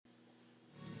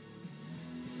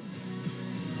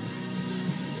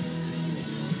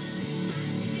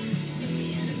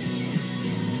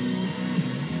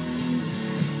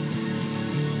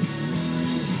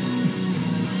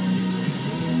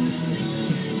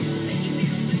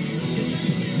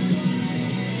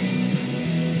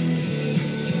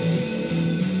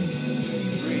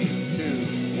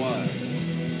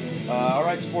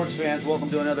sports fans.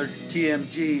 Welcome to another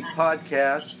TMG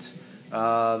podcast.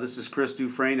 This is Chris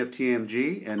Dufresne of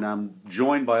TMG, and I'm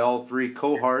joined by all three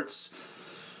cohorts,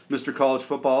 Mr. College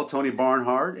Football, Tony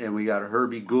Barnhart, and we got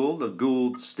Herbie Gould, a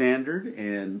Gould Standard,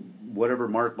 and whatever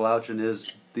Mark Blouchin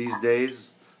is these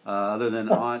days, other than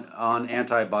on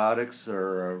antibiotics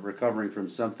or recovering from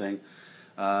something.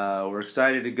 We're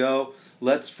excited to go.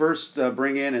 Let's first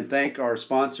bring in and thank our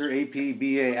sponsor,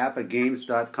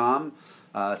 APBAAPAGames.com,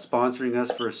 sponsoring us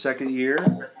for a second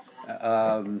year.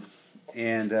 And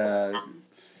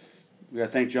we got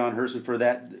to thank John Herson for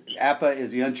that. APA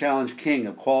is the unchallenged king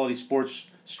of quality sports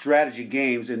strategy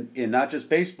games in not just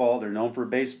baseball. They're known for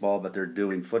baseball, but they're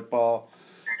doing football,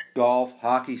 golf,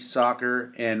 hockey,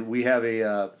 soccer, and we have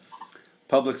a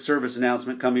public service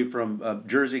announcement coming from a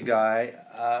Jersey guy.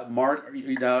 Mark,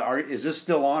 is this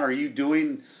still on? Are you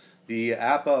doing the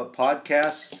APA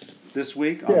podcast this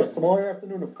week? Yes, tomorrow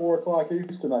afternoon at 4 o'clock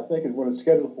Eastern, I think, is when it's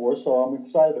scheduled for, so I'm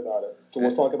excited about it. So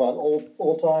we'll talk about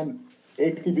old-time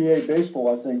APBA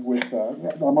baseball, I think, with,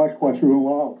 I'm not quite sure who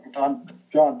on,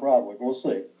 John Proudwick. We'll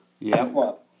see.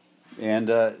 Yeah. And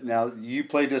now you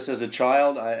played this as a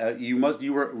child. You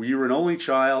were an only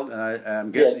child, and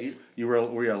I'm guessing yes. you were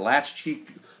a latchkey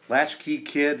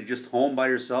kid, just home by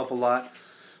yourself a lot,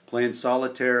 playing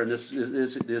solitaire. And this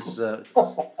was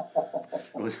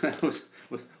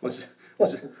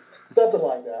something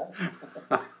like that.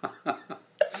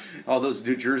 All those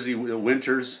New Jersey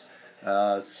winters,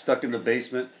 stuck in the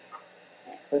basement.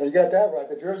 And you got that right.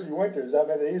 The Jersey winters, that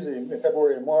made it easy in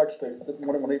February and March.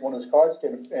 When his cards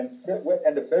came in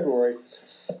end of February,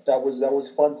 that was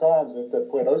fun times to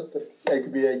play those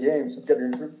APBA games and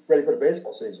getting ready for the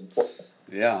baseball season.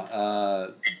 Yeah.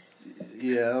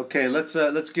 Okay.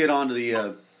 Let's get on to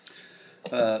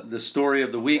the story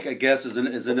of the week. I guess is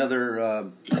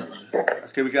another.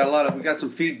 Okay, we got some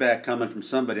feedback coming from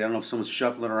somebody. I don't know if someone's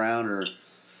shuffling around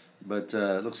but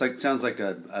sounds like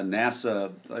a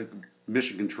NASA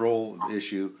mission control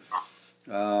issue.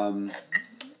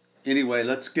 Anyway,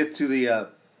 let's get to the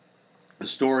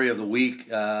story of the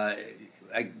week. I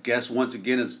guess once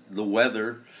again is the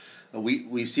weather.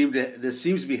 This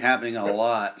seems to be happening a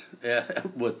lot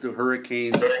with the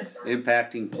hurricanes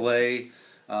impacting play.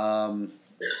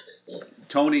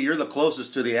 Tony, you're the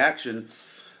closest to the action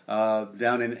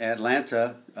down in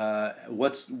Atlanta.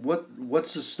 What's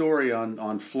the story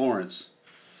on Florence?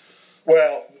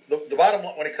 Well, the bottom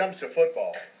line when it comes to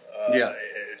football,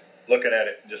 looking at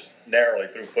it just narrowly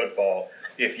through football,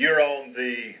 if you're on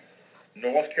the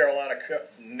North Carolina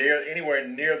anywhere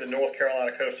near the North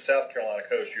Carolina coast, South Carolina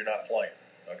coast, you're not playing.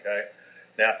 Okay.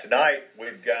 Now tonight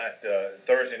we've got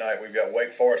Thursday night we've got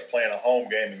Wake Forest playing a home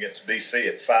game against BC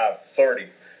at 5:30.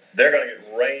 They're going to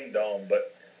get rained on,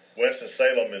 but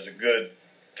Winston-Salem is a good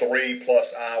 3+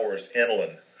 hours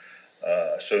inland.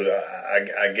 So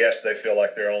I guess they feel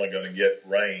like they're only going to get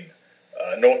rain.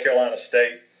 North Carolina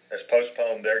State has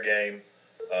postponed their game.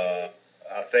 I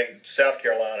think South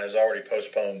Carolina has already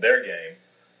postponed their game,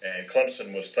 and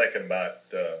Clemson was thinking about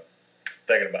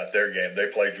their game. They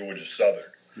play Georgia Southern.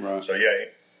 Right. So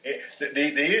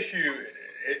the issue,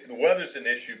 the weather's an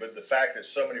issue, but the fact that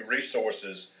so many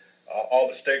resources, all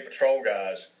the state patrol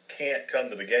guys can't come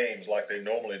to the games like they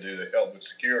normally do to help with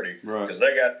security because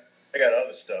they got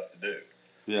other stuff to do.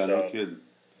 Yeah, so no kidding.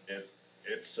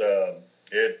 It's a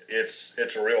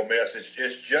real mess.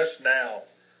 It's just now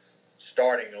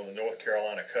starting on the North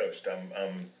Carolina coast.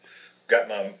 I'm got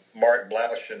my Mark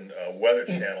Blouchin Weather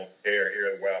Channel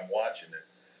here where I'm watching it,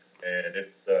 and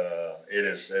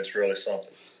it's really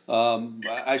something.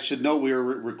 I should note we are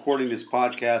recording this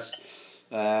podcast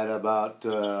at about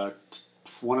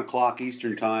 1 o'clock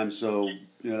Eastern time, so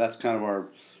that's kind of our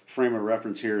frame of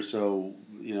reference here. So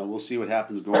we'll see what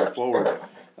happens going forward.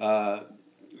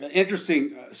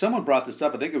 Interesting. Someone brought this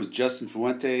up. I think it was Justin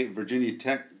Fuente, Virginia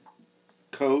Tech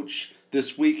coach,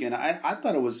 this week, and I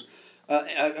thought it was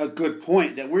a good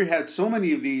point that we had so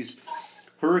many of these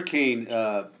hurricane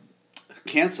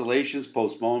cancellations,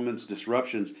 postponements,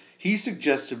 disruptions. He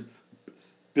suggested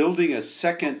building a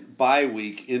second bye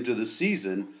week into the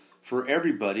season for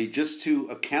everybody, just to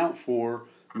account for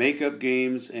makeup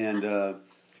games and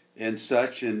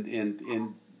such,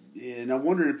 and I'm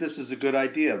wondering if this is a good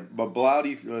idea. But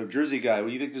Bloudy, Jersey guy, do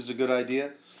you think this is a good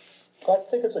idea? I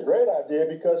think it's a great idea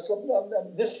because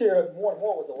this year, more and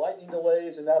more with the lightning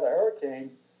delays and now the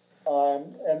hurricane,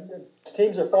 and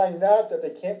teams are finding out that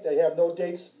they have no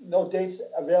dates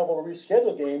available to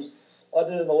reschedule games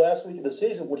other than the last week of the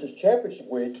season, which is championship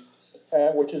week,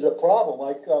 which is a problem.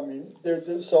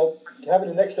 So having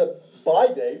an extra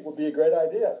bye date would be a great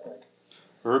idea, I think.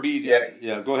 Herbie,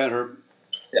 yeah, go ahead, Herb.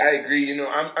 I agree.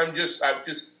 I've just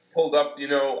pulled up,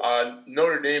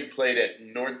 Notre Dame played at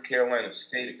North Carolina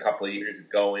State a couple of years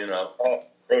ago in a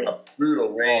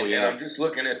brutal rain. Oh, yeah. And I'm just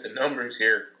looking at the numbers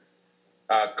here.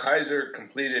 Kaiser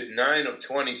completed 9 of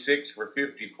 26 for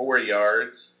 54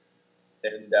 yards.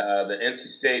 And the NC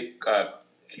State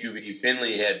QB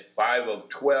Finley had 5 of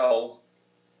 12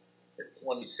 for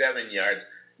 27 yards.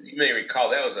 You may recall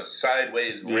that was a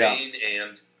sideways rain,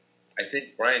 and I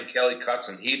think Brian Kelly cut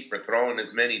some heat for throwing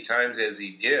as many times as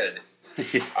he did.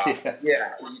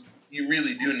 You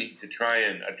really do need to try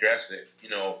and address it,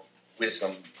 with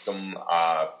some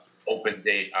open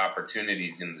date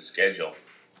opportunities in the schedule.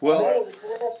 Well, that was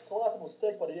a colossal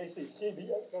mistake by the ACC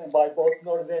and by both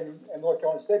Notre Dame and North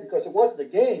Carolina State, because it wasn't the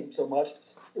game so much.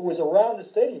 It was around the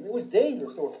stadium. It was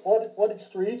dangerous. There were flooded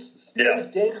streets. Yeah. It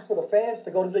was dangerous for the fans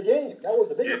to go to the game. That was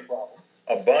the biggest problem.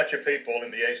 A bunch of people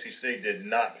in the ACC did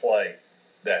not play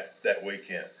that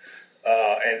weekend.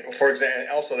 And for example,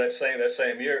 also that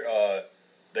same year,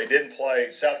 they didn't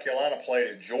play. South Carolina played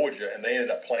at Georgia, and they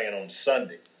ended up playing on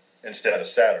Sunday instead of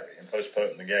Saturday and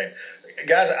postponing the game.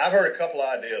 Guys, I've heard a couple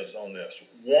ideas on this.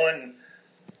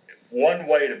 One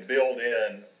way to build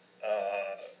in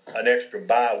an extra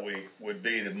bye week would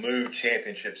be to move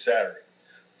Championship Saturday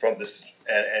from this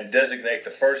and designate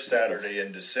the first Saturday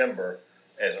in December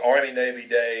as Army Navy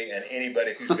Day and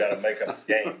anybody who's got a makeup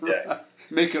game day.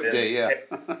 Makeup day, yeah.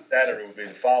 Saturday would be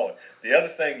the following. The other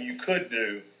thing you could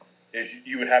do is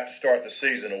you would have to start the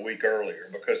season a week earlier,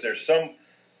 because there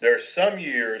are some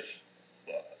years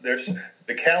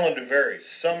the calendar varies.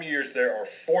 Some years there are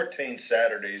 14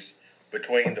 Saturdays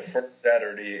between the first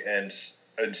Saturday in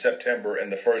September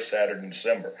and the first Saturday in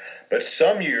December. But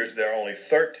some years there are only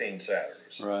 13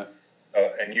 Saturdays. Right.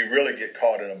 And you really get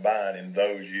caught in a bind in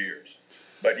those years.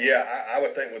 But, yeah, I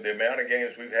would think with the amount of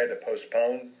games we've had to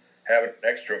postpone, having an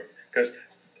extra – because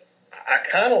I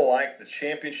kind of like the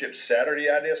Championship Saturday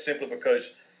idea, simply because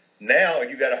now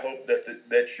you got to hope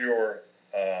that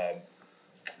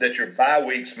your bye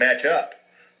weeks match up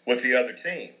with the other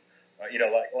team.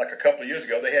 Like a couple of years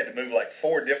ago, they had to move like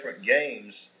 4 different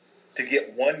games to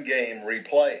get one game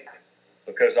replayed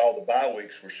because all the bye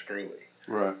weeks were screwy.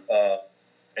 Right.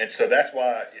 And so that's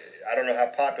why I don't know how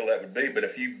popular that would be, but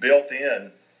if you built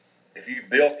in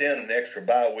an extra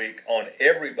bye week on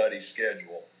everybody's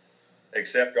schedule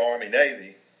except Army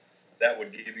Navy, that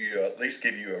would at least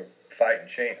give you a fighting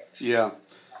chance. Yeah.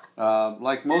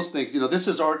 Like most things, this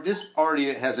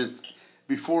already hasn't,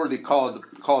 before the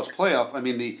college playoff. I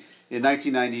mean, in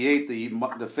 1998,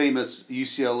 the famous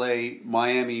UCLA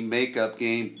Miami makeup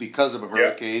game because of a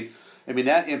hurricane. Yep. I mean,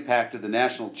 that impacted the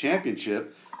national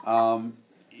championship.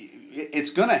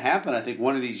 It's going to happen, I think,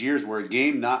 one of these years where a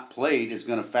game not played is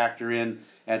going to factor in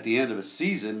at the end of a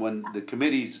season when the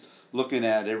committee's looking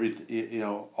at everything,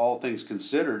 all things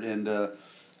considered, and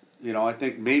I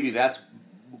think maybe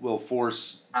will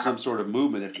force some sort of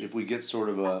movement if we get sort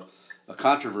of a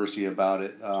controversy about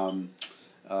it.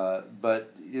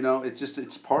 But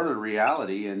it's part of the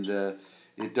reality, and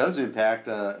it does impact.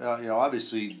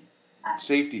 Obviously,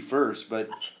 safety first, but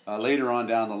later on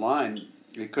down the line,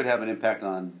 it could have an impact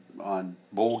on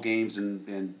bowl games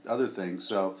and other things.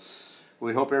 So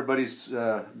we hope everybody's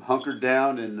hunkered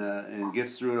down and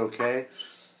gets through it okay.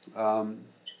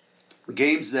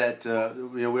 Games that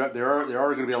there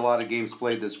are going to be a lot of games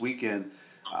played this weekend,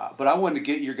 but I wanted to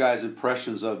get your guys'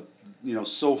 impressions of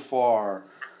so far.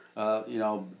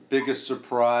 Biggest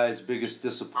surprise, biggest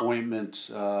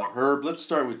disappointment. Herb, let's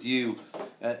start with you.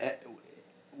 The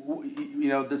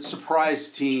surprise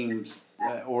teams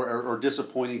or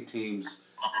disappointing teams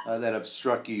that have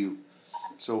struck you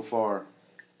so far.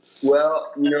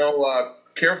 Well,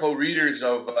 careful readers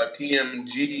of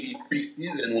TMG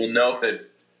preseason will note that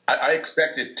I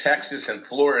expected Texas and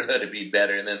Florida to be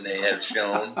better than they have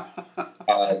shown.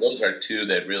 Those are two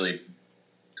that really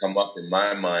come up in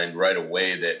my mind right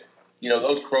away, that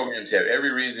those programs have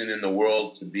every reason in the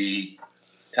world to be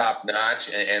top-notch,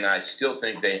 and I still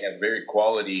think they have very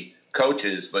quality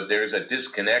coaches, but there's a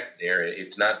disconnect there.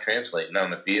 It's not translating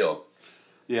on the field.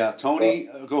 Yeah, Tony,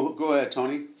 go ahead,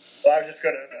 Tony. Well,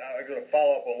 I'm going to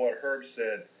follow up on what Herb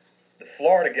said. The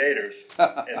Florida Gators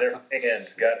and their fans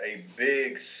got a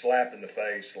big slap in the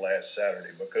face last Saturday,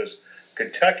 because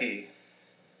Kentucky,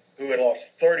 who had lost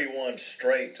 31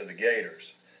 straight to the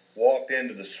Gators, walked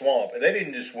into the Swamp, and they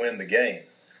didn't just win the game.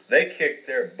 They kicked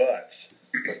their butts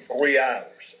for 3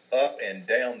 hours up and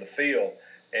down the field,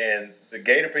 and the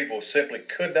Gator people simply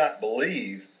could not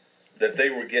believe that they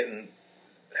were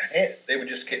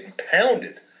just getting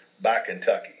pounded by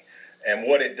Kentucky. And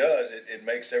what it does, it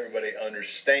makes everybody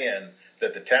understand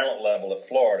that the talent level at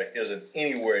Florida isn't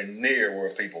anywhere near where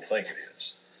people think it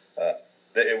is.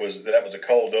 that was a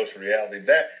cold dose of reality.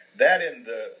 That and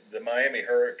the Miami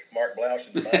Hurricane, Mark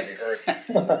Blaussen's Miami Hurricane,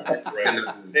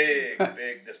 big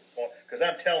disappointment. Because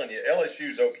I'm telling you,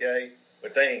 LSU's okay,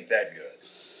 but they ain't that good.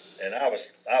 And I was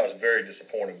very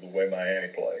disappointed with the way Miami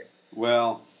played.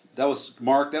 Well, that was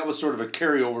sort of a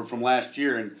carryover from last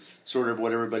year, and sort of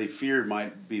what everybody feared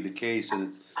might be the case.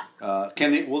 And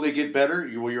will they get better?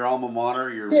 Your alma mater?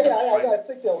 I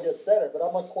think they'll get better, but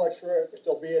I'm not quite sure if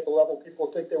they'll be at the level people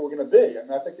think they were going to be. I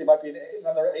mean, I think they might be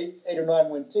another 8 or 9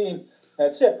 win team.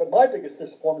 That's it. But my biggest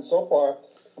disappointment so far,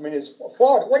 I mean, is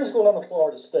Florida. What is going on in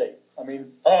Florida State? I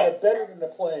mean, they're better than they're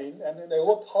playing, and they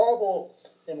looked horrible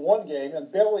in one game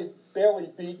and barely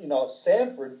beat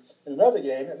Stanford in another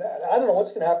game. And I don't know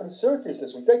what's going to happen to Syracuse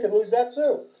this week. They could lose that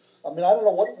too. I mean, I don't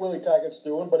know what Willie Taggart's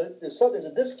doing, but there's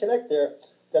a disconnect there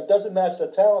that doesn't match the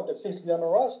talent that seems to be on the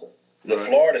roster. The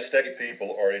Florida State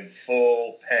people are in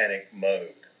full panic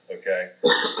mode, okay?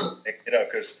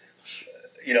 Because,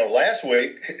 last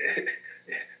week,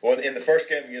 well, in the first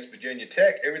game against Virginia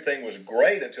Tech, everything was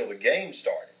great until the game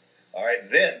started. All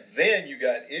right, then you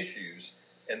got issues,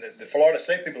 and the Florida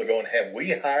State people are going, have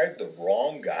we hired the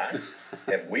wrong guy?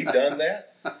 Have we done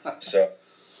that? So,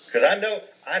 because I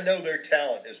know their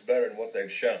talent is better than what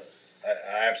they've shown.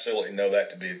 I absolutely know that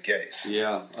to be the case.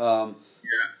 Yeah. One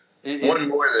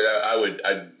more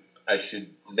that I should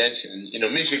mention.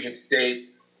 Michigan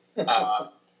State. That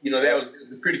was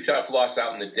a pretty tough loss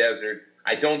out in the desert.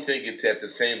 I don't think it's at the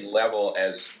same level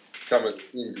as some of the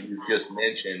teams you just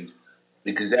mentioned,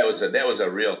 because that was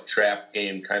a real trap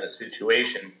game kind of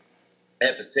situation.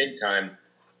 At the same time,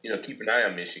 keep an eye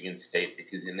on Michigan State,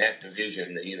 because in that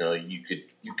division, you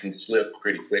can slip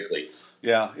pretty quickly.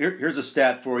 Yeah, here's a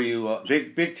stat for you.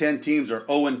 Big Ten teams are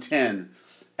 0-10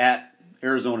 at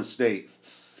Arizona State.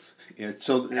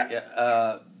 So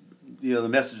the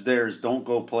message there is don't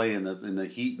go play in the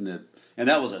heat and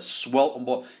that was a sweltering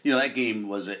ball. That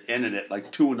game ended at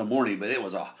like 2 a.m, but it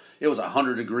was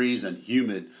 100 degrees and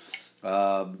humid.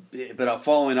 But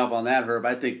following up on that, Herb,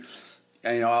 I think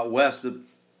out west the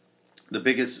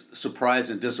biggest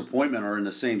surprise and disappointment are in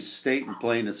the same state and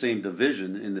playing the same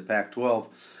division in the Pac-12.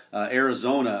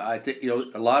 Arizona, I think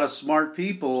a lot of smart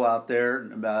people out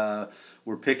there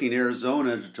were picking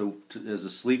Arizona as a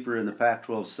sleeper in the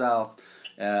Pac-12 South,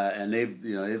 and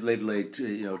they've laid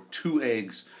 2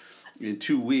 eggs in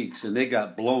 2 weeks, and they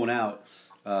got blown out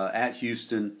at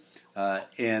Houston,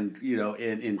 and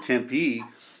in Tempe,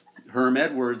 Herm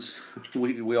Edwards,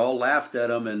 we all laughed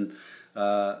at him, and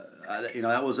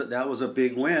that was a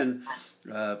big win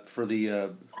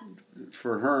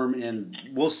for Herm, and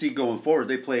we'll see going forward.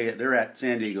 They're at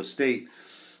San Diego State,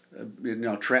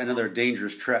 another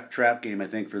dangerous trap game, I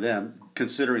think, for them,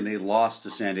 considering they lost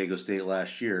to San Diego State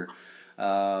last year.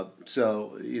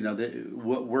 So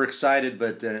we're excited,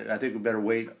 but I think we better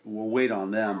wait. We'll wait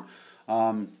on them.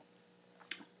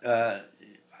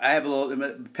 I have a little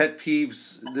pet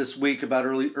peeves this week about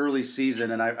early season,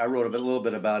 and I wrote a little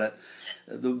bit about it.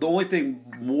 The only thing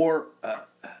more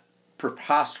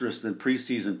preposterous than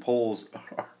preseason polls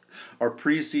are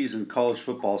preseason college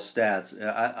football stats.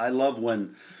 I love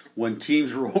when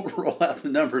teams roll out the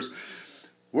numbers.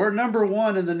 We're number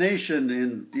 1 in the nation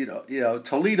in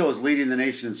Toledo is leading the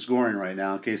nation in scoring right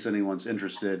now, in case anyone's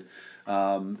interested.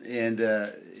 I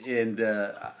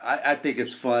think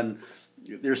it's fun.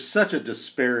 There's such a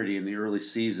disparity in the early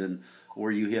season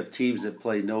where you have teams that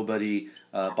play nobody.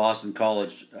 Boston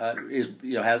College is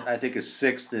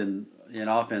 6th in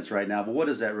offense right now, but what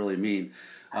does that really mean?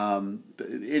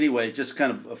 Anyway, just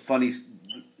kind of a funny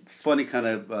kind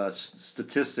of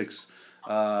statistics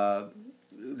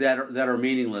that are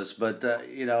meaningless. But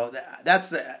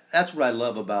that's what I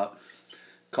love about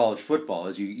college football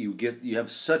is you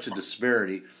have such a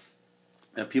disparity,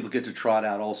 and people get to trot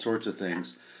out all sorts of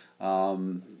things.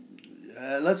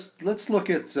 Let's look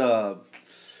at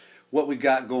what we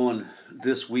got going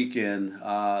this weekend.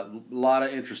 A lot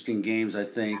of interesting games, I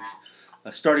think.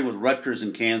 Starting with Rutgers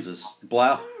and Kansas.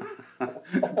 Blau.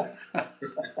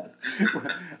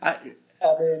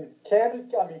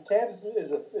 Kansas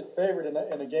is favored in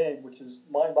a game, which is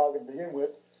mind-boggling to begin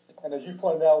with. And as you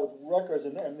pointed out with Rutgers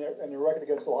and their record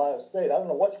against Ohio State, I don't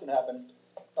know what's going to happen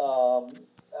out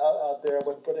there,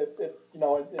 but it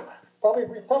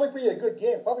probably be a good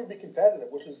game, probably be competitive,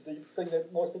 which is the thing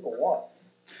that most people want.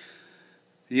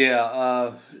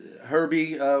 Yeah,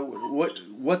 Herbie,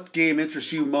 what game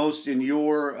interests you most in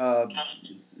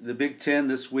the Big Ten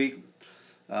this week?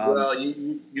 Well,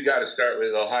 you got to start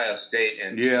with Ohio State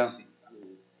and yeah.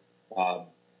 Ohio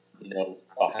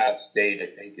State I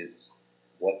think is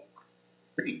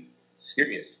pretty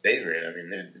serious favorite. I mean,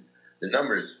 the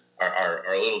numbers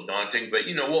are a little daunting. But,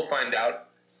 we'll find out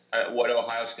what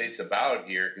Ohio State's about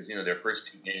here because, their first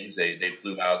two games, they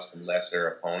flew out some lesser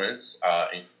opponents,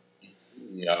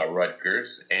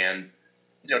 Rutgers. And,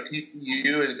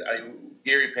 TCU is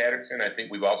Gary Patterson. I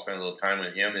think we've all spent a little time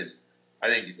with him. I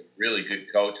think he's a really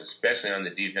good coach, especially on the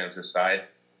defensive side.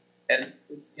 And,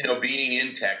 being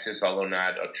in Texas, although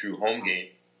not a true home game,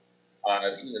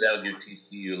 that'll give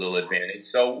TCU a little advantage.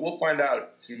 So we'll find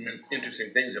out some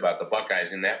interesting things about the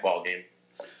Buckeyes in that ball game.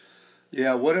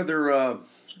 Yeah, what other?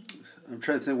 I'm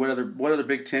trying to think. What other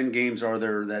Big Ten games are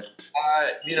there that?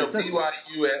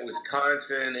 BYU at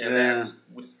Wisconsin, and that's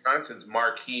Wisconsin's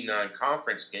marquee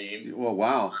non-conference game. Well,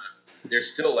 wow. They're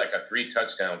still like a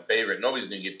 3-touchdown favorite. Nobody's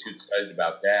going to get too excited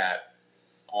about that.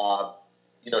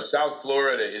 South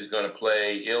Florida is going to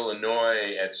play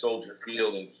Illinois at Soldier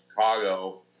Field in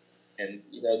Chicago. And,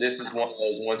 this is one of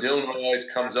those ones. Illinois always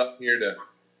comes up here to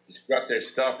strut their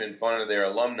stuff in front of their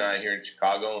alumni here in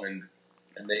Chicago, and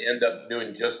they end up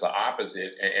doing just the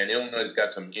opposite. And Illinois has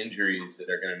got some injuries that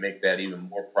are going to make that even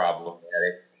more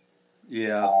problematic.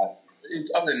 Yeah.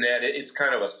 Other than that, it's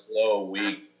kind of a slow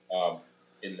week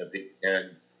in the Big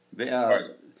Ten.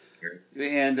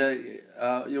 And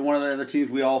one of the other teams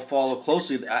we all follow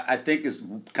closely, I think is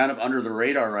kind of under the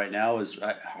radar right now, is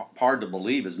hard to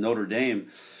believe, is Notre Dame.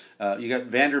 You got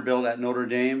Vanderbilt at Notre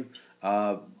Dame.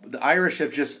 The Irish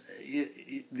have just,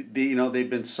 they've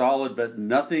been solid, but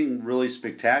nothing really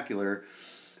spectacular.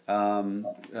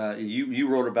 You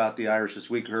wrote about the Irish this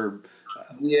week, Herb.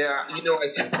 Yeah,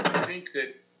 I think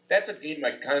that's a game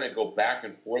I kind of go back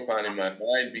and forth on in my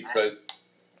mind because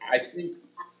I think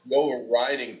the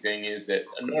overriding thing is that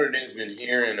Notre Dame's been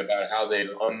hearing about how they've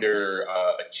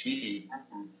underachieved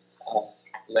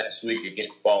last week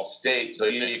against Ball State. So,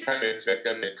 you kind of expect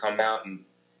them to come out and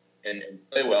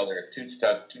play well. They're a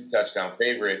two-touchdown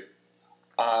favorite.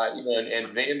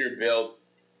 And Vanderbilt,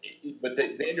 but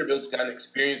Vanderbilt's got an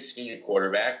experienced senior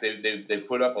quarterback. They've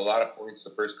put up a lot of points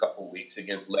the first couple of weeks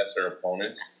against lesser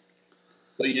opponents.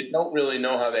 So you don't really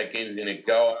know how that game's going to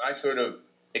go. I sort of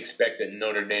expect that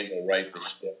Notre Dame will right the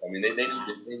ship. I mean, they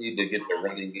need to get their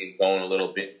running game going a little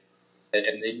bit,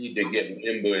 and they need to get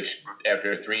Wimbush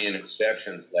after 3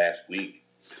 interceptions last week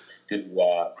to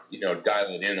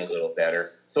dial it in a little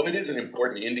better. So it is an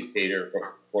important indicator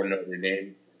for Notre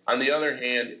Dame. On the other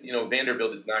hand,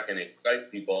 Vanderbilt is not going to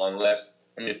excite people unless,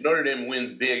 if Notre Dame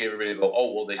wins big, everybody will go,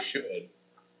 oh, well, they should.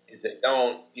 If they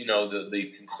don't,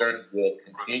 the concerns will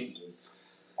continue.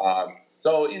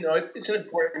 So, it's an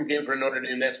important game for Notre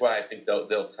Dame. That's why I think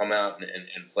they'll come out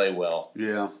and play well.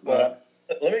 Yeah. Well,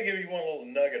 let me give you one little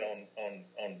nugget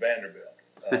on Vanderbilt.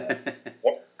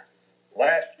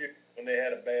 Last year, when they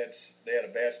had a bad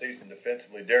season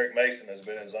defensively, Derek Mason has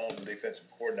been his own defensive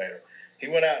coordinator. He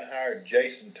went out and hired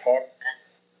Jason Tark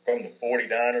from the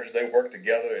 49ers. They worked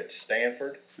together at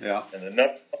Stanford. Yeah. And the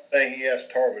number one thing he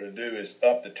asked Tarver to do is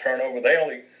up the turnover. They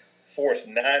only forced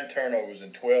 9 turnovers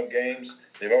in 12 games.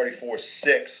 They've already forced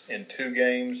 6 in 2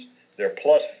 games. They're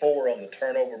 +4 on the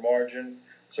turnover margin.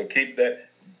 So keep that.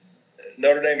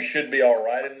 Notre Dame should be all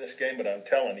right in this game, but I'm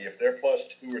telling you, if they're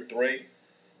 +2 or 3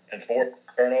 and 4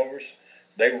 turnovers,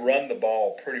 they run the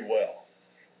ball pretty well.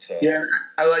 So. Yeah,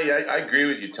 I agree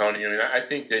with you, Tony. I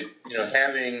think that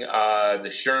having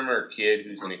the Shermer kid,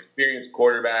 who's an experienced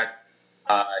quarterback,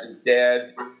 his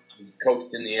dad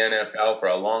coached in the NFL for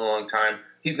a long, long time.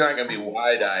 He's not going to be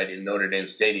wide-eyed in Notre Dame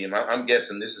Stadium. I'm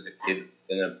guessing this is a kid that's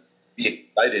going to be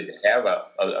excited to have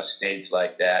a stage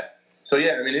like that. So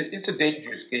yeah, it's a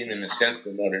dangerous game in the sense for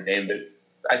Notre Dame, but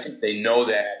I think they know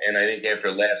that, and I think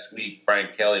after last week, Brian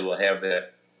Kelly will have the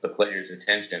players'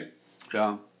 attention.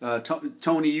 Yeah.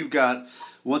 Tony, you've got,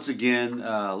 once again,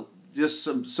 just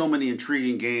so many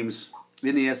intriguing games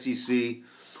in the SEC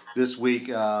this week.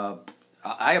 I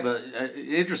have an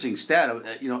interesting stat.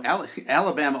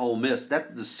 Alabama Ole Miss.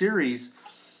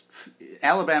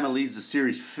 Alabama leads the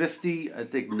series 50, I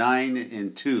think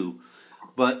 9-2,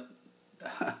 but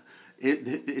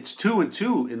it's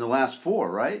 2-2 in the last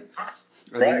 4, right?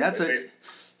 Right.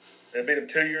 They beat them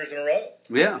 2 years in a row.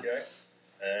 Yeah. Okay.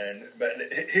 But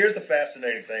here's the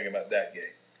fascinating thing about that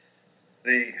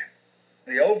game.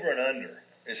 The over and under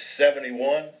is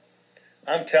 71.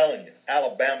 I'm telling you,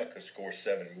 Alabama could score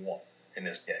 71 in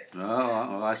this game.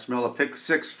 Oh, I smell a pick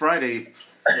 6 Friday.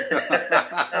 I'm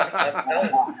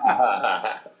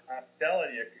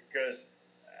telling you, because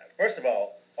first of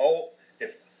all,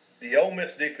 if the Ole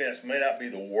Miss defense may not be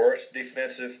the worst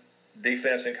defense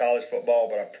in college football,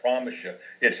 but I promise you,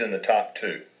 it's in the top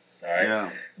 2. All right. Yeah.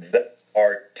 They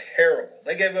are terrible.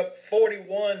 They gave up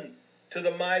 41 to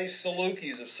the mighty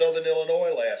Salukis of Southern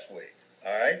Illinois last week.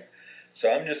 All right. So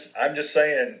I'm just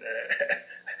saying,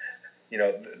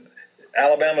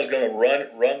 Alabama's going to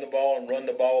run the ball and run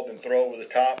the ball, then throw over the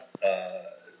top.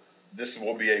 This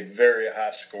will be a very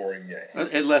high scoring game.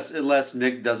 Unless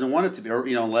Nick doesn't want it to be, or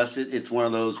unless it's one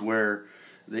of those where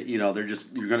you're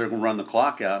going to run the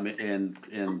clock out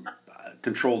and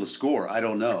control the score. I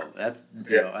don't know. That's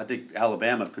I think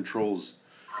Alabama controls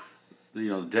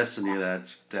the destiny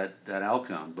of that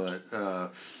outcome. But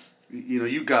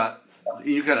you got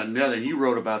another. You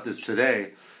wrote about this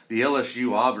today. The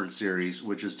LSU Auburn series,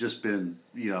 which has just been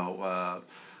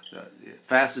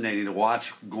fascinating to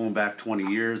watch, going back 20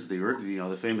 years.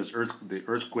 The famous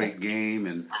earthquake game,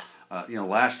 and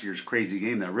last year's crazy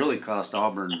game that really cost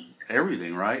Auburn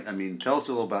everything. Right? I mean, tell us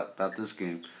a little about this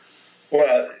game.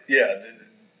 Well, yeah.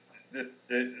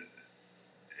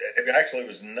 Actually, it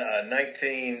was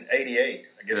 1988.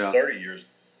 I guess 30 years.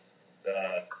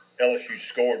 LSU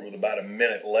scored with about a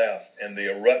minute left, and the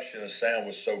eruption of sound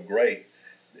was so great.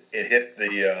 It hit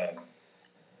the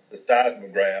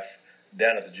seismograph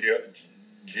down at the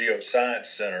Geoscience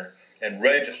Center and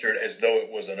registered as though it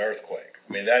was an earthquake.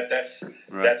 I mean, that's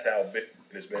how big it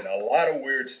has been. A lot of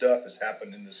weird stuff has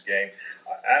happened in this game.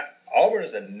 Auburn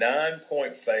is a 9.5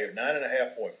 point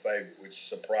favorite, which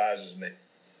surprises me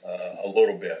a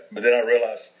little bit. But then I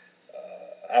realized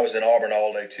I was in Auburn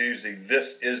all day Tuesday.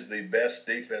 This is the best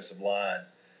defensive line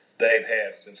they've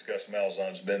had since Gus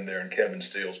Malzahn's been there and Kevin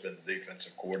Steele's been the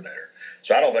defensive coordinator.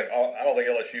 So I don't think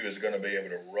LSU is going to be able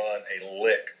to run a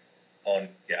lick on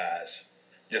guys,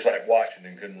 just like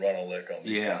Washington couldn't run a lick on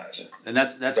these guys. And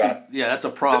that's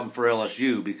a problem for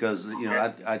LSU because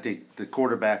I think the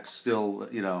quarterback still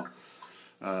we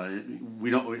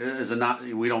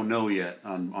don't know yet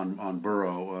on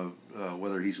Burrow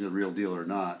whether he's the real deal or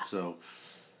not. So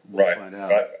we'll find out.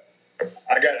 Right.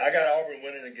 I got Auburn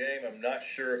winning the game. I'm not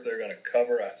sure if they're going to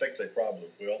cover. I think they probably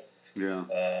will. Yeah.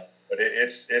 But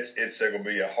it's going to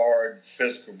be a hard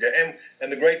physical game.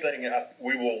 And the great thing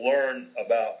we'll learn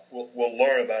about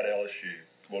LSU.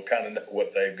 We'll kind of know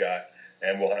what they've got,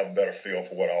 and we'll have a better feel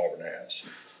for what Auburn has.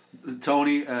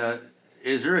 Tony,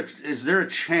 is there a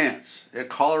chance that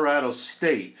Colorado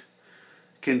State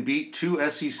can beat two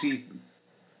SEC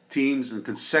teams in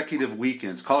consecutive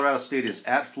weekends? Colorado State is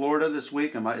at Florida this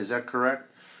week. Is that correct?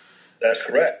 That's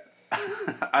correct.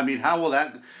 I mean, how will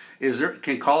that?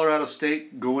 Can Colorado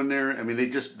State go in there? I mean, they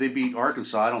beat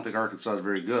Arkansas. I don't think Arkansas is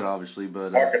very good, obviously,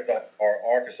 but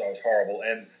Arkansas was horrible,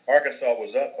 and Arkansas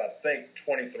was up, I think,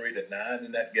 23-9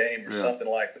 in that game or something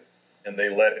like that, and they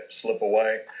let it slip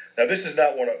away. Now, this is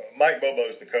not Mike Bobo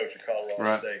is the coach of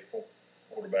Colorado State,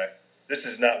 quarterback. This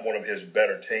is not one of his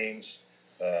better teams.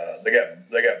 They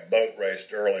got boat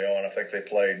raced early on. I think they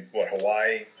played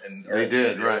Hawaii, and they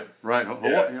did right.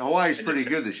 Hawaii's pretty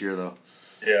good this year, though.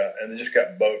 Yeah, and they just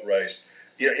got boat raced.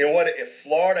 You know what? If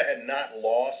Florida had not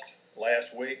lost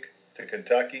last week to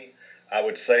Kentucky, I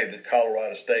would say that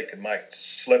Colorado State might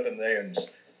slip in there and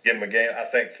give them a game. I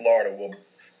think Florida will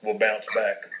bounce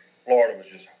back. Florida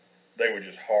they were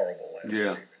just horrible last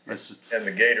week. And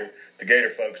the Gator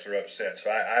folks are upset. So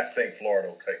I think Florida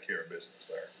will take care of business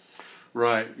there.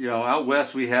 Right. Out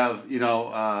west we have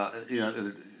a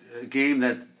game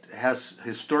that has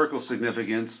historical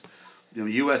significance.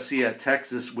 USC at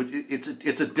Texas.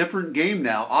 It's a different game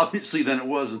now, obviously, than it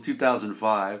was in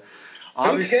 2005.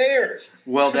 Who cares?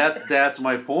 Well, that's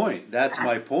my point. That's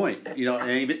my point.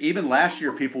 And even last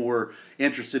year, people were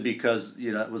interested because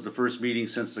it was the first meeting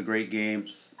since the great game.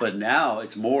 But now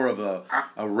it's more of a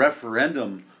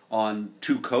referendum on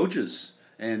two coaches,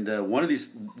 and one of these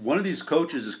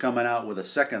coaches is coming out with a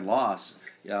second loss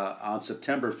on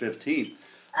September 15th.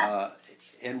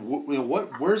 And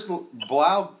where's the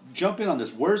Blau? Jump in on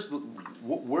this. Where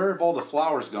have all the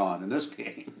flowers gone in this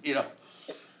game? You're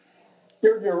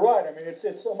right. I mean,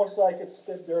 it's almost like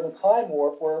they're in a time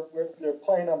warp where they're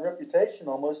playing on reputation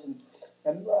almost, and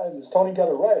as Tony got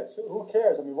it right. Who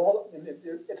cares? I mean,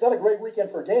 it's not a great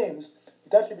weekend for games,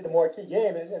 but that should be the marquee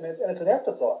game, and it's an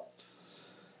afterthought.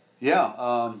 Yeah,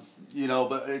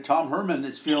 but Tom Herman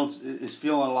is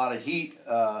feeling a lot of heat,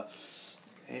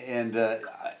 and.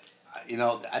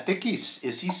 I think he's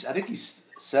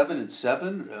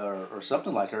 7-7 or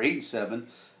something like, or 8-7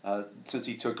 since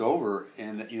he took over,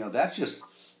 and that's just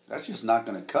not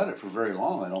going to cut it for very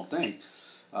long, I don't think.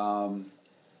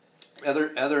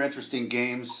 Other interesting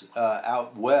games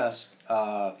out west.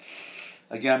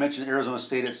 Again, I mentioned Arizona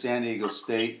State at San Diego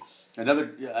State.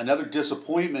 Another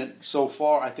disappointment so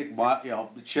far. I think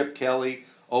Chip Kelly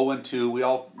 0-2.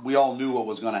 We all knew what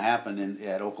was going to happen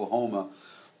at Oklahoma.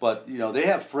 But, they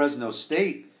have Fresno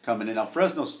State coming in. Now,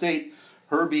 Fresno State,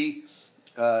 Herbie,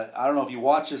 I don't know if you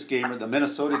watch this game or the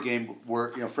Minnesota game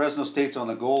where, Fresno State's on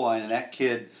the goal line and that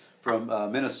kid from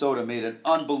Minnesota made an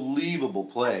unbelievable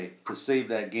play to save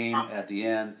that game at the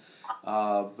end.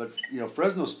 But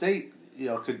Fresno State,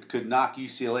 could knock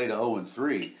UCLA to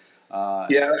 0-3.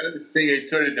 Yeah, I think it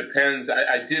sort of depends.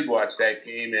 I did watch that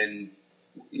game, and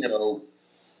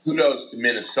kudos to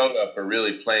Minnesota for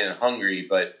really playing hungry,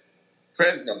 but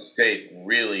Fresno State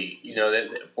really,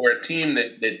 that for a team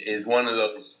that is one of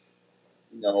those,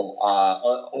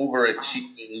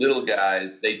 overachieving little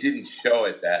guys, they didn't show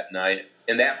it that night,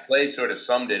 and that play sort of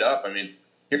summed it up. I mean,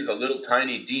 here's a little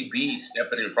tiny DB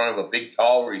stepping in front of a big,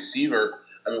 tall receiver.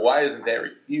 I mean, why isn't that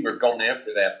receiver going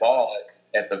after that ball,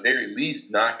 at the very least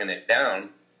knocking it down?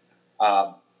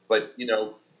 But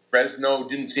Fresno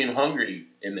didn't seem hungry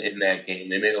in that game.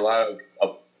 They made a lot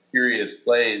of curious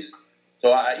plays.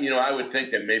 So I would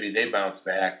think that maybe they bounce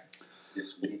back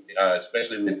this week,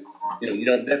 especially with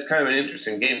that's kind of an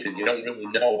interesting game because you don't really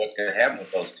know what's going to happen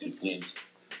with those two teams.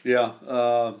 Yeah,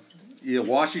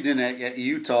 Washington at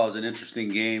Utah is an interesting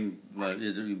game.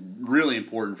 It's really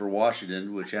important for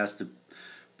Washington, which has to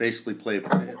basically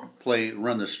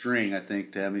run the string, I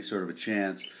think, to have any sort of a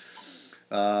chance.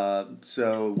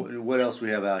 So what else we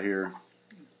have out here?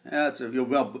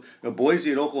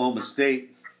 Boise at Oklahoma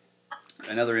State,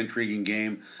 another intriguing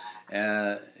game.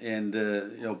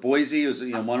 Boise is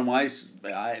one of my.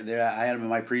 I had them in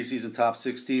my preseason top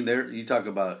 16. There, you talk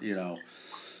about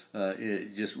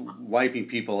just wiping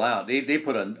people out. They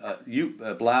put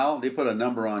Blau. They put a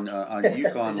number on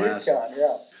UConn last.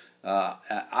 Yeah.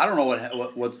 I don't know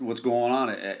what's going on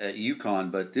at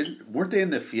UConn, but weren't they in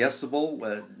the Fiesta Bowl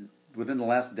within the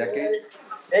last decade?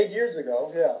 8 years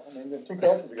ago, yeah. I mean, 2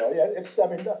 coaches ago. Yeah,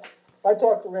 I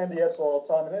talk to Randy Edsall all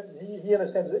the time, and he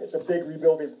understands it's a big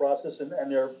rebuilding process, and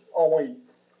they're only,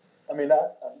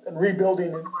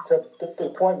 rebuilding to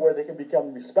the point where they can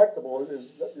become respectable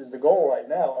is the goal right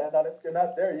now, and they're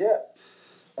not there yet.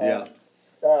 Yeah.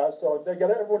 So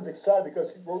everyone's excited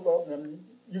because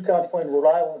UConn's playing Rhode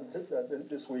Island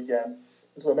this weekend,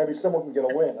 so maybe someone can get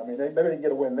a win. I mean, maybe they can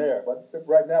get a win there, but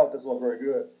right now it doesn't look very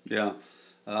good. Yeah.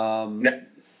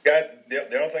 Guys,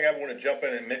 the only thing I want to jump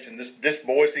in and mention, this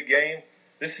Boise game,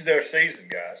 this is their season,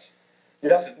 guys.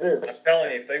 Yeah, it is. I'm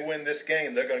telling you, if they win this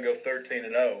game, they're going to go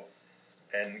 13-0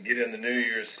 and get in the New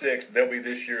Year's Six. They'll be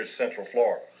this year's Central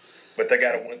Florida, but they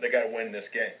got to win. They got to win this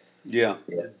game. Yeah.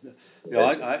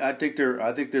 I think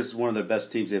this is one of the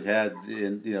best teams they've had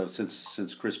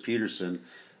since Chris Peterson.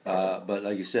 But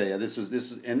like you say, yeah, this is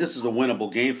a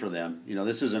winnable game for them.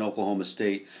 This is an Oklahoma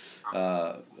State.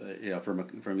 From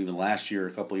even last year,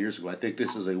 a couple of years ago, I think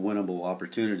this is a winnable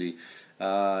opportunity.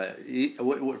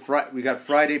 We got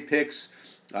Friday picks.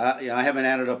 I haven't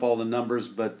added up all the numbers,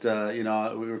 but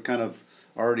we were kind of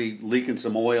already leaking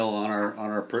some oil on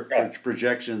our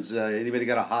projections. Anybody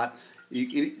got a hot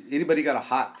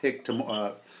pick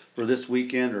for this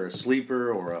weekend, or a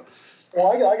sleeper, or a?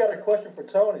 Well, I got a question for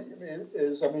Tony.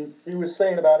 He was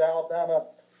saying about Alabama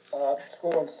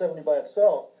scoring 70 by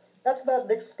itself. That's not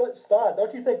Nick's style.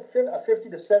 Don't you think a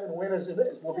 50-7 win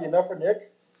will be enough for Nick?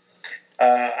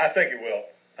 I think it will.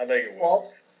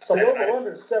 Well, so the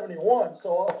over-under is 71,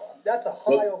 so that's a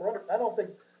high over-under. I don't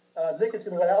think Nick is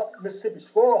going to let out Mississippi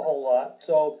score a whole lot.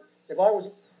 So if I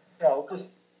was, just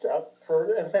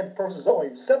for entertainment purposes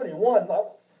only, 71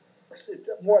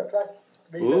 more attractive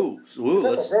to me.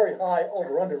 That's a very high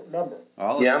over-under number.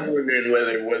 Yeah, I'm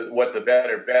wondering what the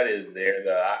better bet is there.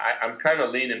 I'm kind of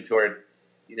leaning toward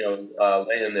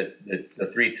laying the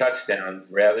 3 touchdowns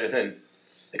rather than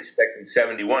expecting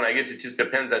 71. I guess it just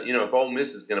depends on, if Ole Miss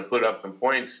is going to put up some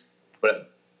points,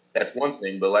 but that's one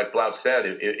thing. But like Blau said,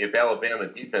 if Alabama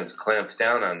defense clamps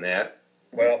down on that.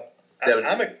 Well,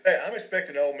 I'm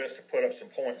expecting Ole Miss to put up some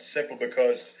points simply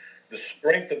because the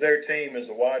strength of their team is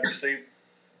the wide receiver,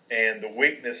 and the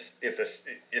weakness, if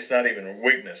it's not even a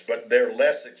weakness, but they're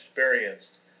less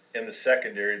experienced in the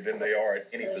secondary than they are at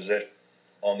any position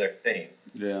on their team.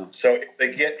 Yeah. So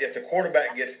if the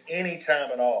quarterback gets any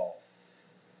time at all,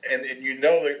 and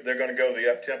they're going to go the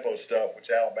up-tempo stuff,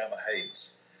 which Alabama hates.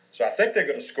 So I think they're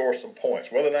going to score some points.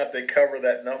 Whether or not they cover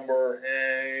that number,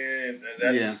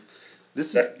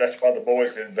 that's why the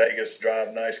boys in Vegas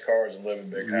drive nice cars and live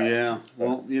in big houses. Yeah.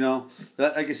 Well,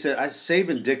 like I said,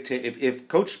 Saban dictate. If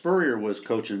Coach Spurrier was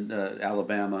coaching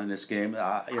Alabama in this game,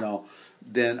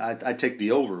 then I take the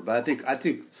over. But I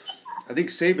think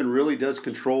Saban really does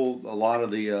control a lot of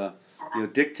the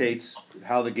dictates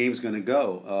how the game's going to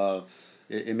go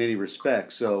in many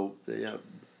respects. So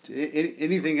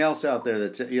anything else out there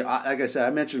that's like I said, I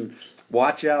mentioned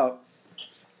watch out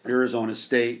Arizona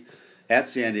State at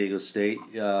San Diego State.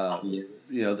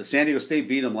 The San Diego State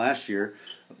beat them last year.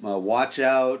 watch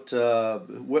out.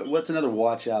 What's another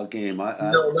watch out game?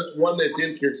 One that's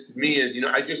interested me is,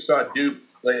 I just saw Duke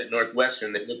play at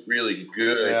Northwestern. They looked really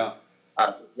good. Yeah.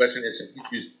 Northwestern has some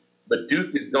issues, but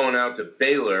Duke is going out to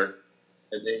Baylor,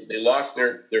 and they lost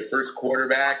their first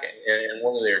quarterback and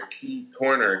one of their key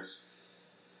corners.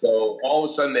 So all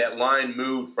of a sudden, that line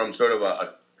moved from sort of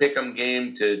a pick'em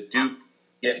game to Duke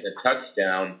getting a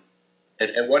touchdown.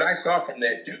 And what I saw from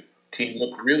that Duke team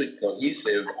looked really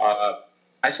cohesive.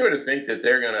 I sort of think that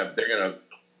they're gonna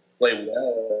play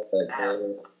well.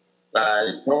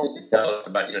 Tony can tell us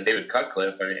about David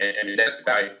Cutcliffe. I mean that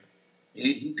guy.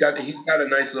 He's got a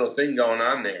nice little thing going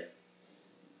on there.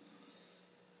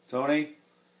 Tony,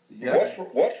 yeah.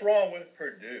 What's wrong with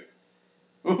Purdue?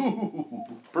 Ooh,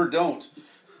 don't.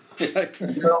 Missouri's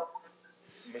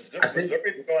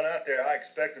going out there. I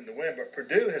expect them to win, but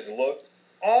Purdue has looked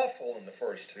awful in the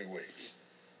first 2 weeks.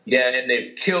 Yeah, and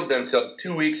they've killed themselves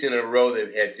 2 weeks in a row.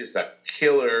 They've had just a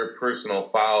killer personal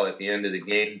foul at the end of the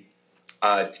game.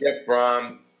 Jeff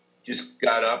Brom just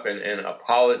got up and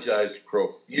apologized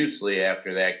profusely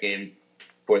after that game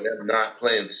for them not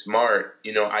playing smart.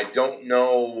 I don't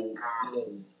know.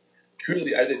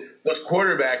 Truly, those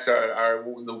quarterbacks are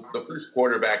the first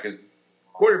quarterback is.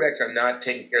 Quarterbacks are not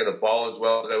taking care of the ball as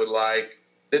well as I would like.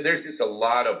 There's just a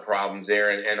lot of problems there,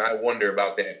 and I wonder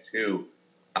about that too.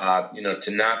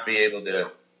 To not be able to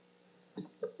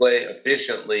play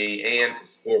efficiently and to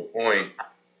score points,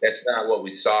 that's not what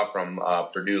we saw from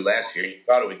Purdue last year. You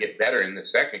thought it would get better in the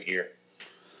second year.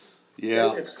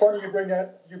 Yeah, it's funny you bring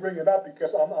it up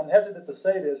because I'm hesitant to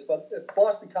say this, but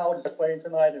Boston College is playing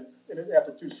tonight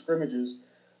after 2 scrimmages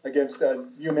against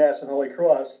UMass and Holy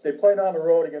Cross. They played on the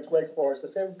road against Wake Forest.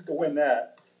 They're favored to win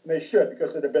that, and they should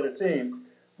because they're the better team.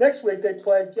 Next week they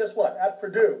play, guess what, at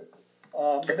Purdue.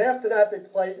 And after that they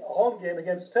play a home game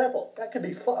against Temple. That could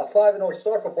be a 5-0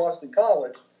 start for Boston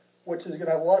College, which is going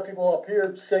to have a lot of people up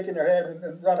here shaking their head and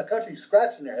around the country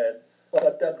scratching their head.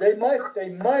 But they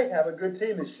might have a good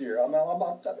team this year. I'm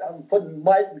putting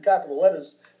might in capital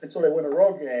letters until they win a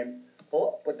road game.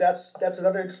 But that's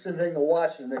another interesting thing to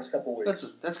watch in the next couple of weeks.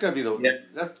 That's got to be the. Yeah.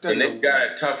 And they've got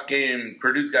a tough game.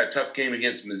 Purdue's got a tough game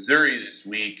against Missouri this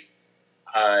week.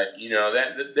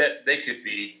 That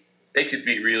they could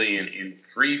be really in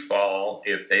free fall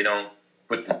if they don't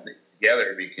put the thing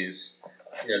together because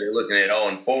they're looking at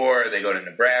 0-4. They go to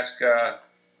Nebraska.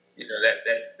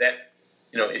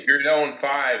 If you're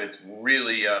 0-5, it's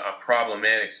really a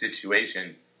problematic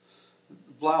situation.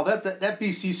 Wow, that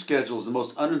BC schedule is the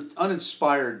most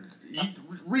uninspired.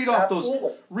 Read off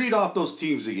those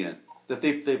teams again that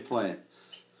they play.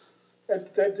 They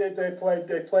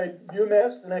played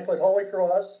UMass, then they played Holy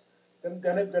Cross, then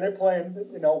they played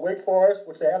Wake Forest,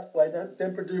 which they have to play,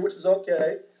 then Purdue, which is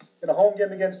okay, and a home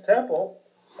game against Temple,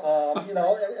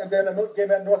 and then a game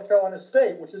at North Carolina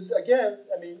State, which is again,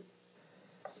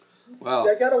 wow.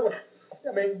 They got to.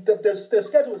 Their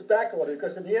schedule is backordered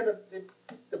because in the end,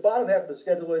 the bottom half of the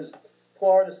schedule is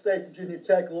Florida State, Virginia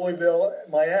Tech, Louisville,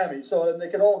 Miami. So they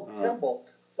can all tumble.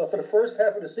 But for the first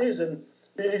half of the season,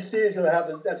 BC is going to have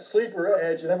that sleeper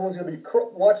edge, and everyone's going to be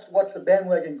watch the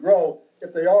bandwagon grow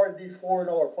if they are indeed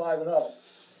 4-0 or 5-0.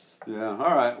 Yeah.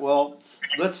 All right. Well,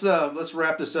 let's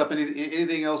wrap this up.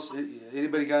 Anything else?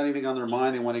 Anybody got anything on their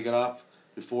mind they want to get off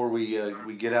before we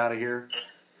get out of here?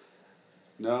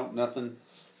 No, nothing.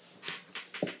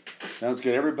 Sounds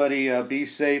good. Everybody, be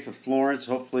safe at Florence.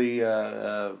 Hopefully,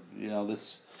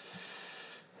 this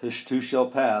too shall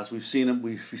pass. We've seen them.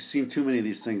 We've seen too many of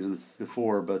these things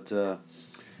before, but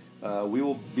we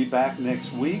will be back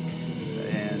next week.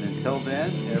 And until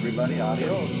then, everybody,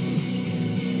 adios.